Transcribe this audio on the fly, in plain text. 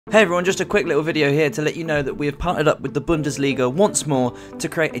Hey everyone, just a quick little video here to let you know that we have partnered up with the Bundesliga once more to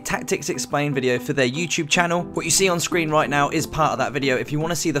create a Tactics Explained video for their YouTube channel. What you see on screen right now is part of that video. If you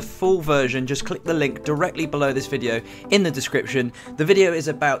want to see the full version, just click the link directly below this video in the description. The video is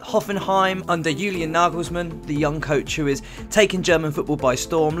about Hoffenheim under Julian Nagelsmann, the young coach who is taking German football by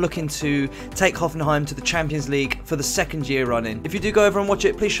storm, looking to take Hoffenheim to the Champions League for the second year running. If you do go over and watch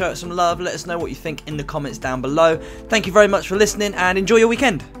it, please show it some love. Let us know what you think in the comments down below. Thank you very much for listening and enjoy your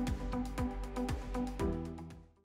weekend.